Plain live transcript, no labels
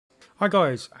Hi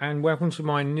guys, and welcome to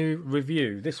my new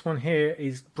review. This one here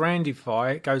is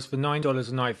Brandify. It goes for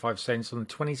 $9.95 on the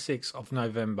 26th of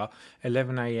November,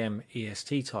 11 AM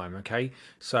EST time. Okay,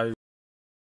 so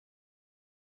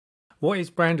what is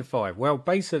Brandify? Well,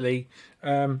 basically,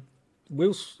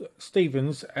 Will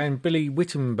Stevens and Billy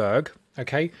Wittenberg,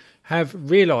 okay,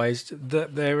 have realised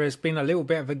that there has been a little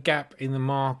bit of a gap in the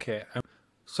market.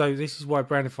 So this is why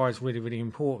Brandify is really, really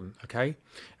important, okay?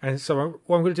 And so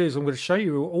what I'm going to do is I'm going to show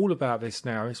you all about this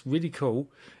now. It's really cool.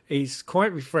 It's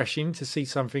quite refreshing to see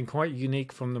something quite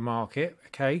unique from the market,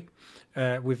 okay?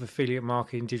 With affiliate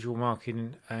marketing, digital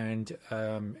marketing, and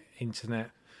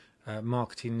internet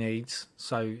marketing needs.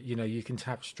 So, you know, you can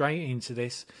tap straight into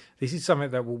this. This is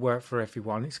something that will work for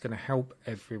everyone. It's going to help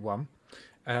everyone.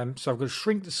 So I'm going to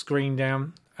shrink the screen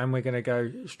down and we're going to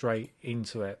go straight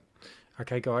into it.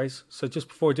 Okay guys, so just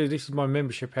before I do, this is my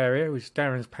membership area, which is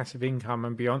Darren's Passive Income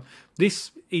and Beyond.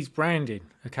 This is branding,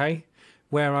 okay,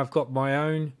 where I've got my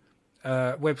own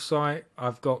website,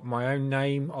 I've got my own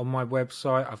name on my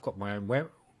website, I've got my own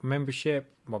web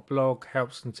membership, my blog,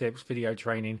 helps and tips, video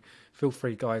training. Feel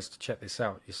free guys to check this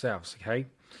out yourselves, okay?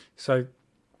 So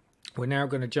we're now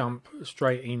going to jump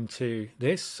straight into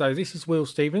this. So this is Will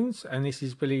Stevens and this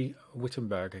is Billy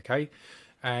Wittenberg, okay?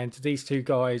 And these two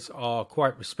guys are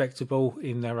quite respectable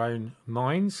in their own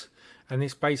minds. And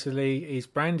this basically is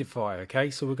Brandify, okay?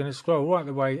 So we're going to scroll right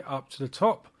the way up to the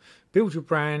top. Build your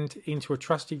brand into a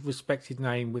trusted, respected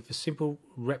name with a simple,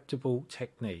 reputable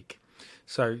technique.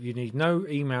 So you need no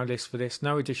email list for this,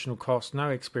 no additional cost,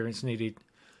 no experience needed.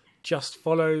 Just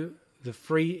follow the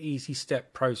free, easy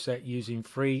step process using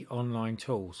free online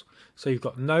tools. So you've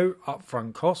got no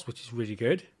upfront cost, which is really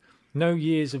good. No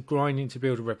years of grinding to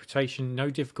build a reputation, no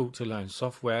difficult to learn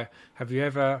software. Have you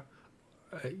ever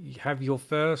have your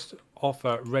first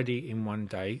offer ready in one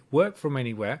day? Work from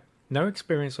anywhere, no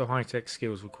experience or high-tech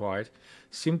skills required.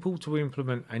 Simple to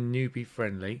implement and newbie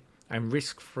friendly and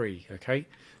risk-free, okay?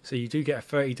 So you do get a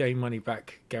 30-day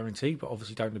money-back guarantee, but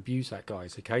obviously don't abuse that,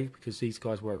 guys, okay? Because these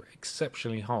guys work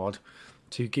exceptionally hard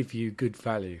to give you good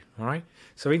value. All right,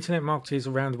 so internet marketers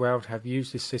around the world have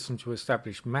used this system to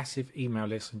establish massive email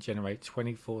lists and generate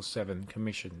 24/7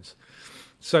 commissions.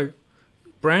 So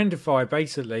Brandify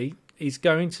basically is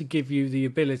going to give you the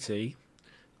ability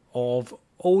of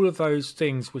all of those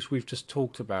things which we've just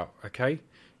talked about, okay?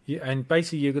 And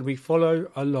basically you're going to be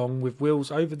follow along with Will's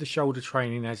over-the-shoulder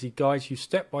training as he guides you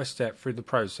step by step through the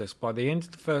process. By the end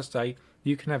of the first day,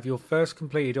 you can have your first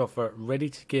completed offer ready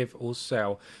to give or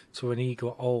sell to an eager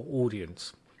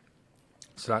audience.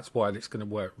 So that's why it's going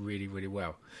to work really, really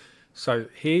well. So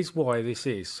here's why this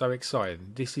is so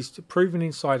exciting. This is the proven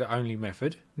insider only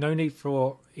method. No need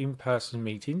for in-person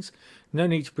meetings. No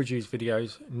need to produce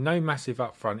videos. No massive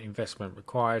upfront investment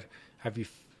required.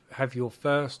 Have your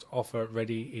first offer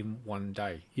ready in one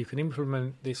day. You can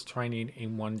implement this training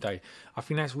in one day. I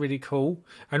think that's really cool.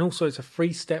 And also it's a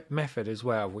 3-step method as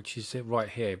well, which is it right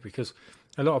here, because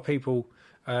a lot of people,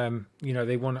 you know,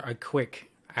 they want a quick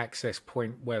access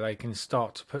point where they can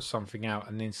start to put something out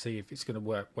and then see if it's going to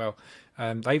work. Well,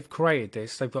 they've created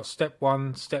this. They've got step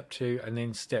 1, step 2, and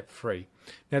then step 3.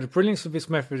 Now, the brilliance of this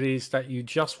method is that you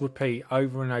just repeat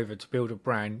over and over to build a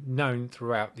brand known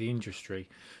throughout the industry.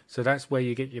 So that's where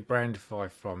you get your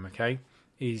Brandify from, okay?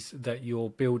 Is that you're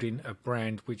building a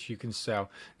brand which you can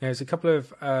sell. Now, there's a couple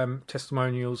of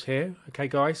testimonials here, okay,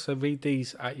 guys? So read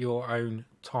these at your own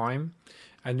time.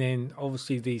 And then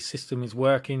obviously the system is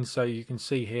working, so you can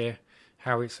see here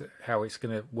how it's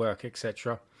going to work,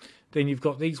 etc. Then you've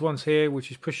got these ones here,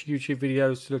 which is push YouTube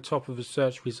videos to the top of the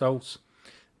search results.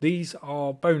 These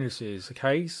are bonuses,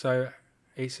 okay? So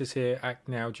it says here, act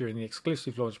now during the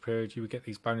exclusive launch period. You will get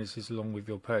these bonuses along with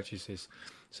your purchases.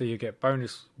 So you get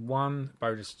bonus 1,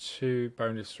 bonus 2,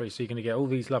 bonus 3. So you're going to get all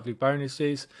these lovely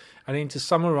bonuses. And then to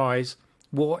summarize,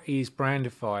 what is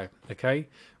Brandify, okay?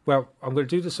 Well, I'm going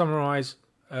to do the summarize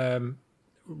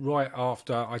right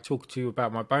after I talk to you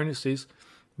about my bonuses.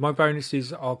 My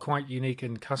bonuses are quite unique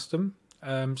and custom.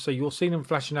 So you'll see them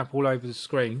flashing up all over the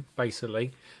screen,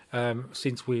 basically,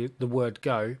 since the word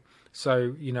go.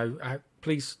 So, you know,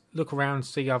 please look around,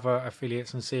 see other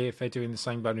affiliates and see if they're doing the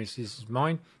same bonuses as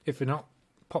mine. If they're not,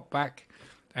 pop back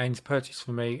and purchase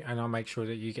for me and I'll make sure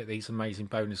that you get these amazing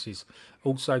bonuses.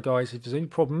 Also, guys, if there's any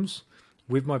problems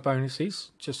with my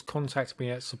bonuses, just contact me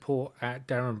at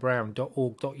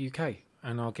support@darrenbrown.org.uk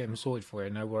and I'll get them sorted for you.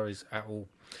 No worries at all.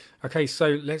 Okay,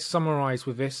 so let's summarize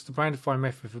with this. The Brandify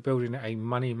method for building a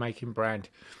money-making brand,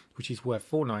 which is worth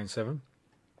 $4.97.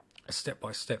 A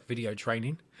step-by-step video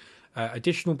training.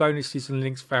 Additional bonuses and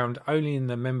links found only in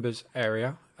the members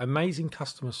area. Amazing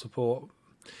customer support.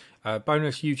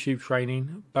 bonus YouTube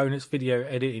training, bonus video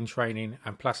editing training,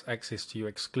 and plus access to your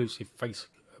exclusive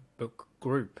Facebook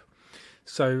group.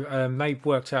 So they've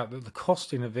worked out that the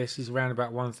costing of this is around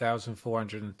about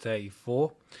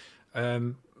 $1,434.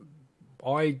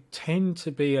 I tend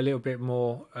to be a little bit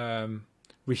more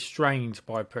restrained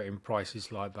by putting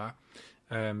prices like that,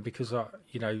 because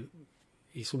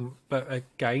it's all, but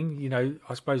again,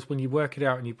 I suppose when you work it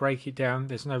out and you break it down,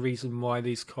 there's no reason why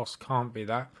these costs can't be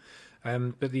that.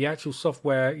 But the actual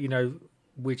software,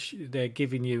 which they're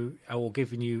giving you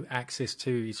access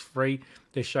to is free.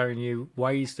 They're showing you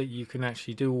ways that you can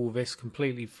actually do all this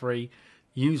completely free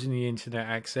using the internet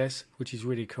access, which is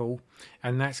really cool,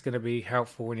 and that's going to be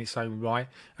helpful in its own right.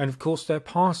 And of course, they're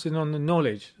passing on the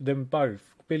knowledge, them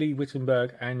both, Billy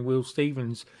Wittenberg and Will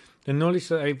Stevens, the knowledge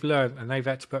that they've learned and they've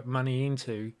had to put money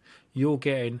into, you're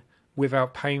getting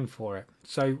without paying for it.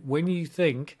 So when you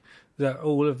think that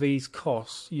all of these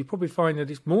costs, you probably find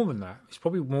that it's more than that. It's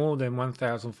probably more than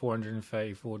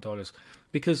 $1,434,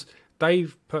 because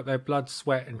they've put their blood,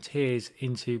 sweat and tears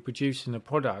into producing the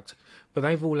product, but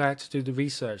they've all had to do the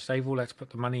research. They've all had to put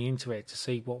the money into it to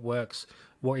see what works,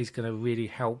 what is going to really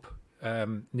help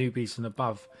newbies and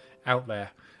above out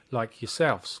there like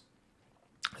yourselves.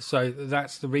 So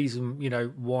that's the reason,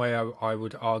 why I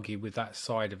would argue with that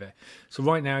side of it. So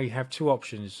right now you have two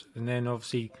options, and then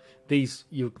obviously these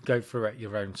you can go through at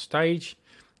your own stage,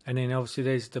 and then obviously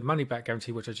there's the money back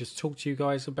guarantee, which I just talked to you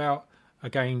guys about.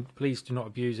 Again, please do not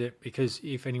abuse it, because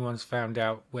if anyone's found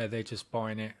out where they're just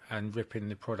buying it and ripping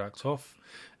the product off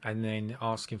and then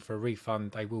asking for a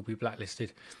refund, they will be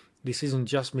blacklisted. This isn't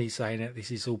just me saying it.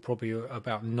 This is all probably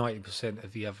about 90%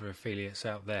 of the other affiliates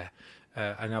out there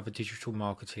and other digital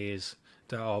marketeers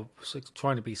that are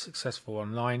trying to be successful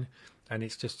online. And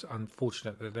it's just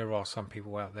unfortunate that there are some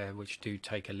people out there which do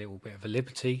take a little bit of a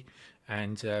liberty,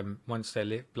 and once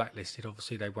they're blacklisted,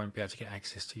 obviously they won't be able to get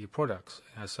access to your products.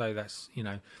 So that's,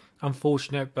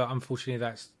 unfortunate, but unfortunately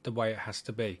that's the way it has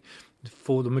to be.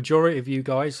 For the majority of you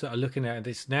guys that are looking at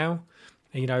this now,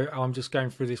 I'm just going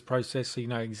through this process so you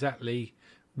know exactly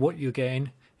what you're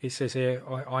getting. It says here,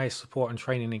 IS support and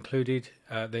training included.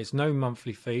 There's no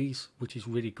monthly fees, which is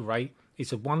really great.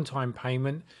 It's a one-time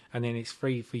payment, and then it's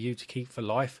free for you to keep for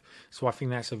life. So I think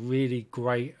that's a really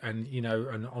great and,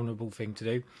 an honourable thing to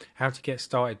do. How to get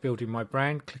started building my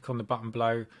brand? Click on the button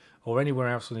below or anywhere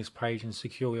else on this page and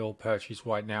secure your purchase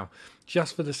right now.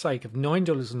 Just for the sake of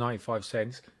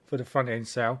 $9.95 for the front end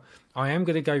sale. I am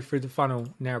going to go through the funnel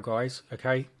now, guys,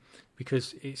 okay?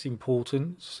 Because it's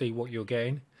important to see what you're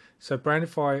getting. So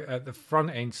Brandify at the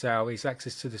front end sale is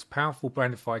access to this powerful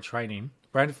Brandify training.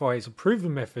 Brandify is a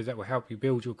proven method that will help you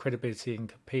build your credibility and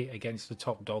compete against the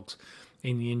top dogs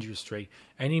in the industry.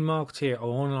 Any marketer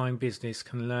or online business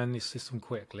can learn this system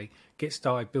quickly. Get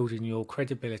started building your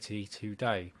credibility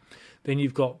today. Then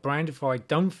you've got Brandify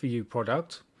Done For You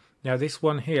product. Now this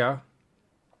one here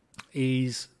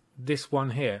is this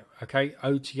one here, okay?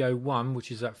 OTO1, which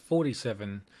is at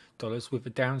 $47 with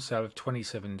a down sale of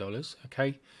 $27,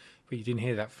 okay? But you didn't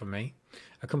hear that from me.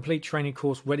 A complete training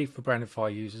course ready for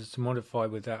Brandify users to modify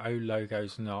with their own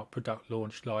logos and art. Product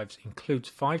launch lives includes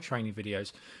 5 training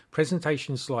videos,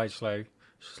 presentation slideshow,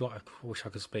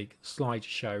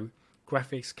 slideshow,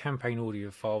 graphics, campaign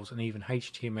audio files, and even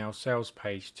HTML sales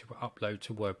page to upload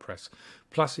to WordPress.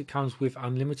 Plus it comes with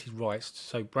unlimited rights,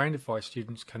 so Brandify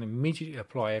students can immediately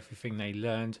apply everything they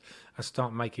learned and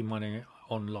start making money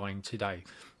online today.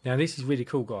 Now this is really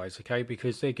cool, guys, okay,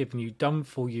 because they're giving you done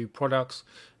for you products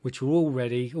which are all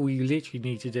ready. All you literally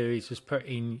need to do is just put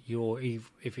in your, if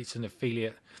it's an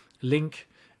affiliate link,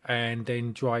 and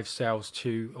then drive sales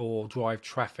to or drive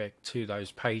traffic to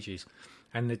those pages.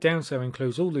 And the downsell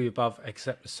includes all the above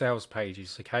except the sales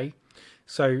pages, okay?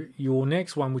 So your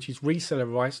next one, which is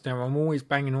reseller rights. Now I'm always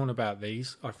banging on about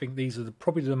these. I think these are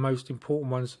probably the most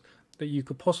important ones that you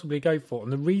could possibly go for.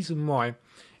 And the reason why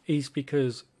is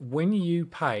because when you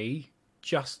pay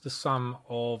just the sum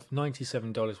of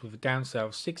 $97 with a downsell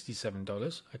of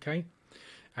 $67, okay?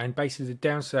 And basically the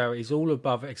downsell is all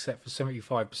above except for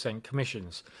 75%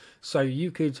 commissions. So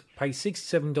you could pay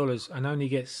 $67 and only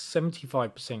get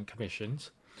 75%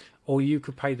 commissions, or you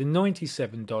could pay the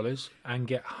 $97 and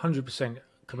get 100%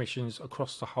 commissions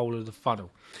across the whole of the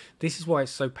funnel. This is why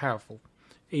it's so powerful,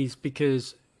 is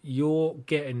because you're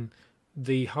getting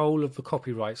the whole of the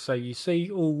copyright. So you see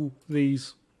all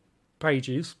these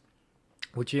pages,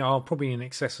 which are probably in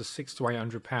excess of £600 to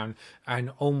 £800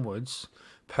 and onwards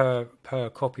per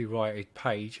copyrighted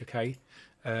page, okay,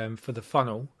 for the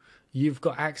funnel. You've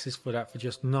got access for that for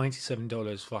just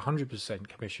 $97 for 100%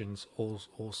 commissions, or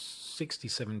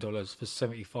 $67 for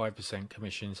 75%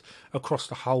 commissions across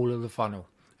the whole of the funnel.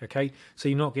 Okay, so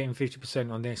you're not getting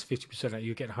 50% on this, 50% on that,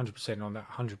 you're getting 100% on that,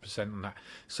 100% on that.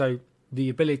 So the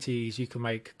ability is you can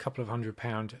make a couple of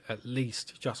 £100 at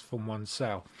least just from one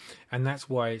sale, and that's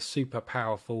why it's super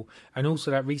powerful. And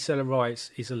also that reseller rights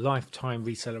is a lifetime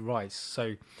reseller rights,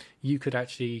 so you could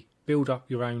actually build up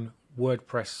your own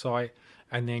WordPress site,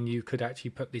 and then you could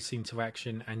actually put this into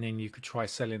action, and then you could try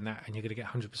selling that, and you're going to get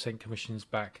 100% commissions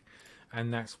back.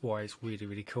 And that's why it's really,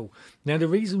 really cool. Now, the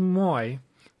reason why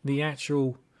the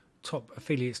actual top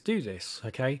affiliates do this,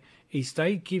 okay, is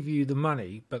they give you the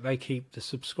money, but they keep the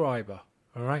subscriber.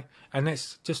 All right, and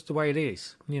that's just the way it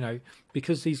is, you know,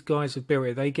 because these guys have built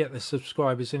it, they get the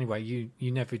subscribers anyway. You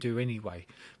never do anyway,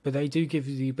 but they do give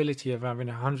you the ability of having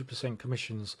 100%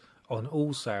 commissions on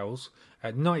all sales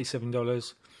at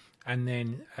 $97, and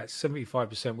then at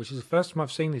 75%, which is the first time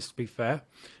I've seen this, to be fair.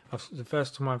 The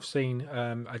first time I've seen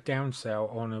a down sale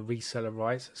on a reseller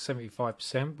rights at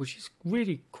 75%, which is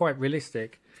really quite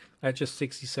realistic, at just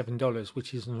 $67,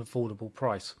 which is an affordable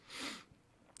price.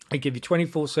 They give you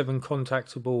 24/7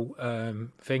 contactable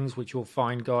things, which you'll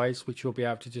find, guys, which you'll be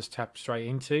able to just tap straight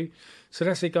into. So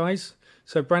that's it, guys.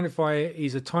 So Brandify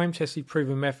is a time-tested,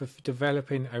 proven method for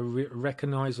developing a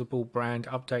recognizable brand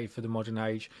updated for the modern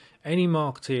age. Any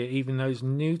marketer, even those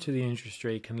new to the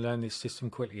industry, can learn this system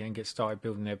quickly and get started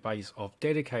building their base of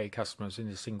dedicated customers in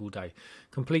a single day.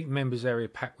 Complete members area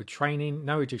packed with training,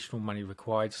 no additional money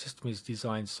required. System is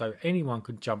designed so anyone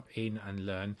can jump in and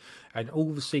learn, and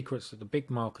all the secrets that the big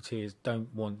marketeers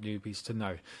don't want newbies to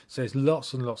know. So there's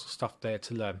lots and lots of stuff there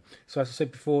to learn. So as I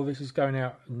said before, this is going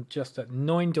out just at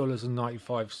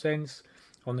 $9.95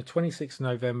 on the 26th of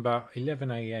November,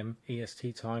 11 AM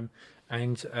EST time,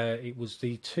 and it was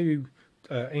the two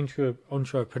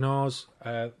entrepreneurs,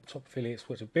 top affiliates,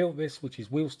 which have built this, which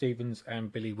is Will Stevens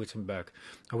and Billy Wittenberg.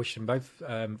 I wish them both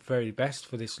very best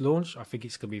for this launch. I think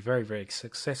it's going to be very, very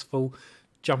successful.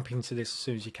 Jump into this as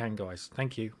soon as you can, guys.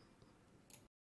 Thank you.